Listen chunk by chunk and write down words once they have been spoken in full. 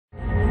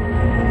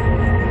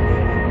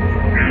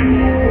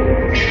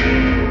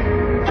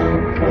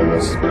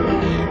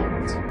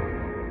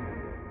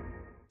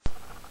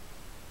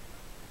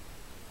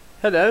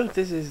Hello,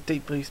 this is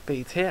Deep Blue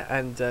Speed here,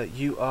 and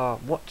you are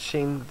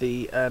watching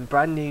the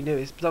brand new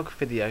newest blog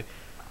video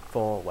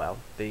for, well,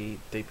 the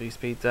Deep Blue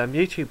Speed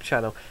YouTube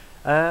channel.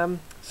 I've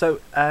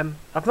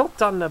not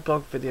done a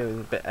blog video in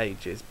a bit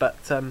ages, but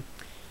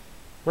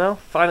well,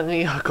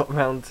 finally I got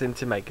round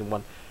into making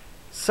one.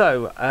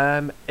 So,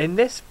 in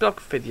this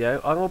blog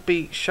video, I will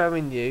be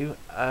showing you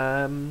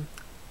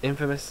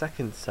Infamous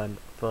Second Son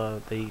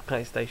for the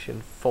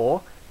PlayStation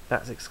 4.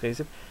 That's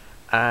exclusive,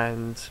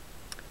 and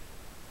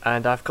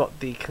I've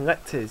got the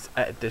collector's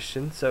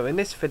edition. So in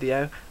this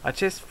video I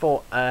just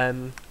thought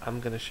I'm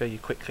going to show you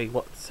quickly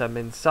what's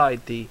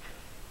inside the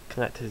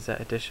collector's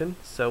edition.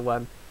 So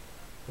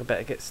we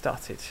better get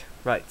started.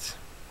 Right,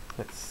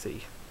 let's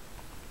see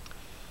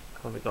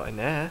what we got in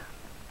there.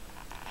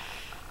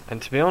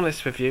 And to be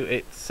honest with you,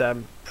 it's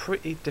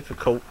pretty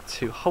difficult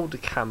to hold the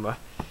camera.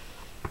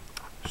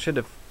 Should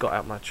have got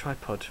out my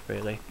tripod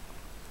really,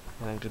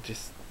 and I could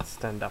just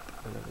stand up.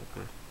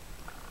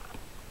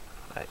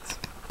 Right.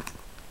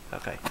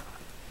 Okay,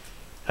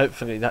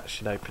 hopefully that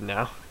should open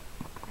now.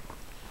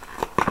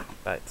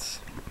 Right,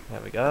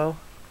 there we go.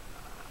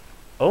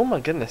 Oh my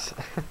goodness.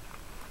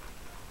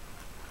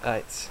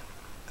 Right,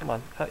 come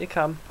on, out you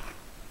come.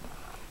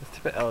 Let's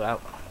tip it all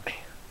out.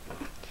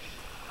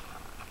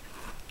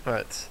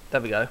 Right,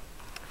 there we go.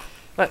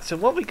 Right, so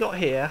what we got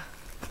here.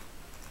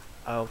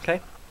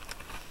 Okay.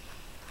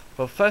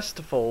 Well, first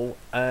of all,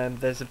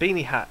 there's a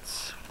beanie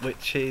hat,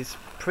 which is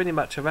pretty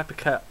much a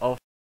replica of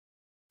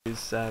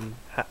his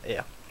hat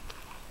here.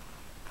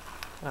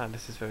 Ah,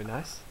 this is very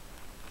nice.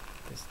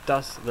 This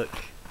does look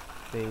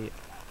the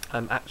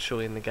actual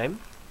in the game.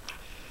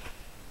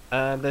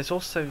 There's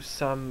also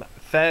some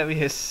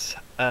various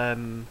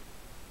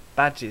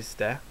badges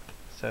there.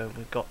 So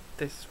we've got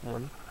this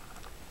one.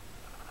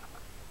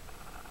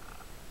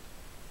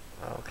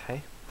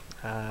 Okay.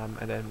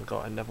 And then we've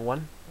got another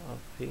one of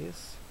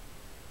these.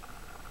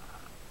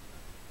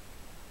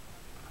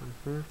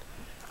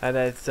 And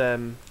there's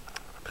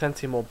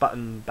plenty more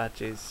button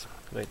badges,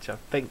 which I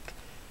think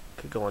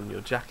could go on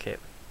your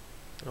jacket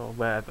or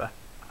wherever.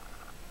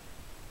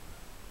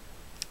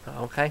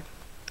 Okay,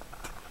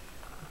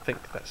 I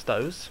think that's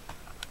those.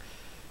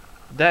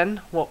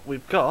 Then what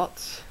we've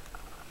got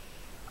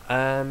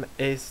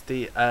is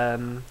the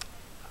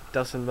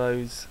Delsin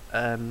Rose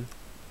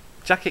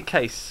jacket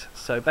case.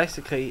 So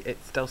basically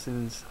it's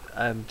Delsin's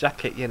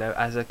jacket, you know,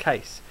 as a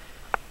case,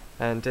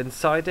 and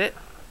inside it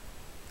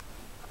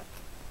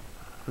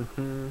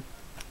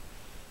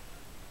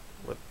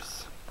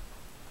whoops.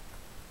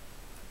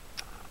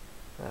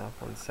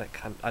 One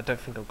sec, I don't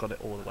think I've got it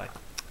all the way,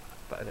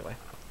 but anyway,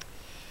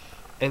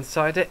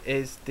 inside it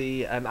is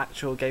the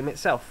actual game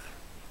itself,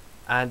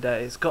 and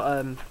it's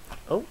got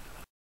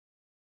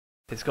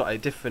it's got a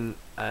different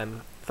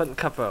front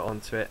cover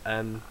onto it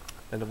than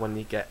the one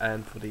you get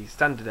for the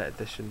standard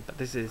edition, but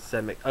this is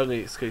only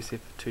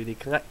exclusive to the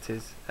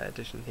collector's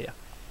edition here.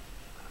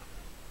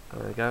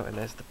 There we go, and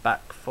there's the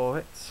back for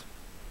it.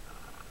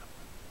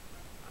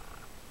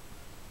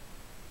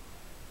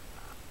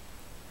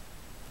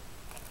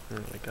 There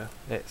we go.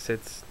 It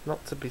says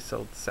not to be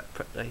sold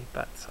separately,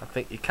 but I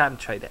think you can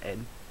trade it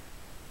in.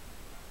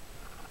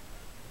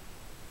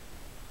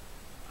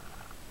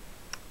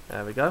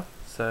 There we go.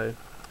 So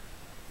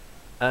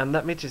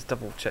let me just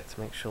double check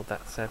to make sure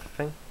that's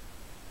everything.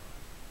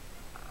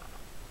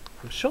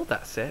 I'm sure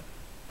that's it.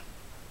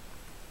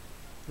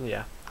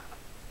 Yeah.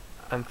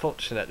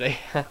 Unfortunately,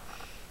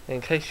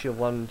 in case you're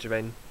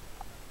wondering.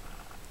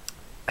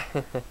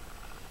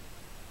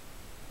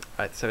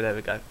 Right, so there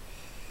we go.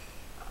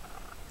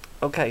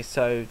 Okay,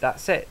 so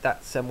that's it.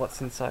 That's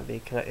what's inside the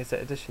collector's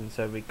edition.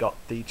 So we got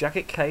the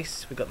jacket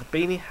case, we got the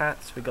beanie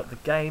hats, we got the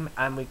game,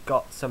 and we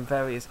got some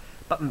various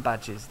button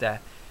badges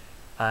there.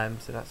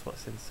 So that's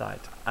what's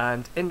inside.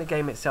 And in the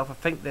game itself, I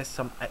think there's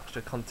some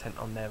extra content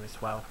on there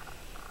as well.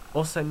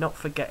 Also, not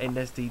forgetting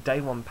there's the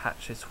Day 1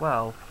 patch as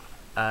well,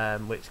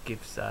 which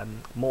gives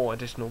more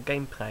additional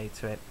gameplay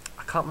to it.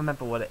 I can't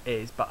remember what it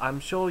is, but I'm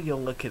sure you'll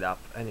look it up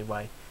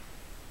anyway.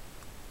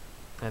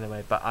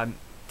 But I'm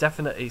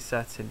definitely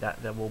certain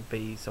that there will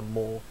be some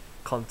more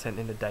content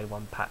in the Day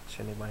 1 patch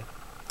anyway.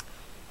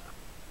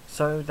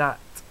 So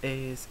that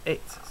is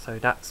it. So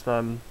that's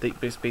Deep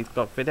Blue Speed's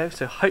blog video.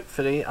 So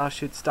hopefully I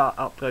should start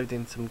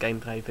uploading some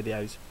gameplay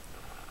videos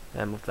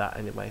of that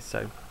anyway.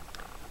 So,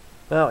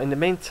 well, in the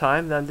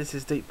meantime, then, this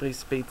is Deep Blue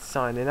Speed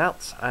signing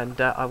out, and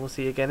I will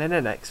see you again in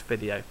the next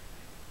video.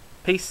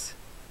 Peace.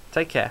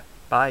 Take care.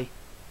 Bye.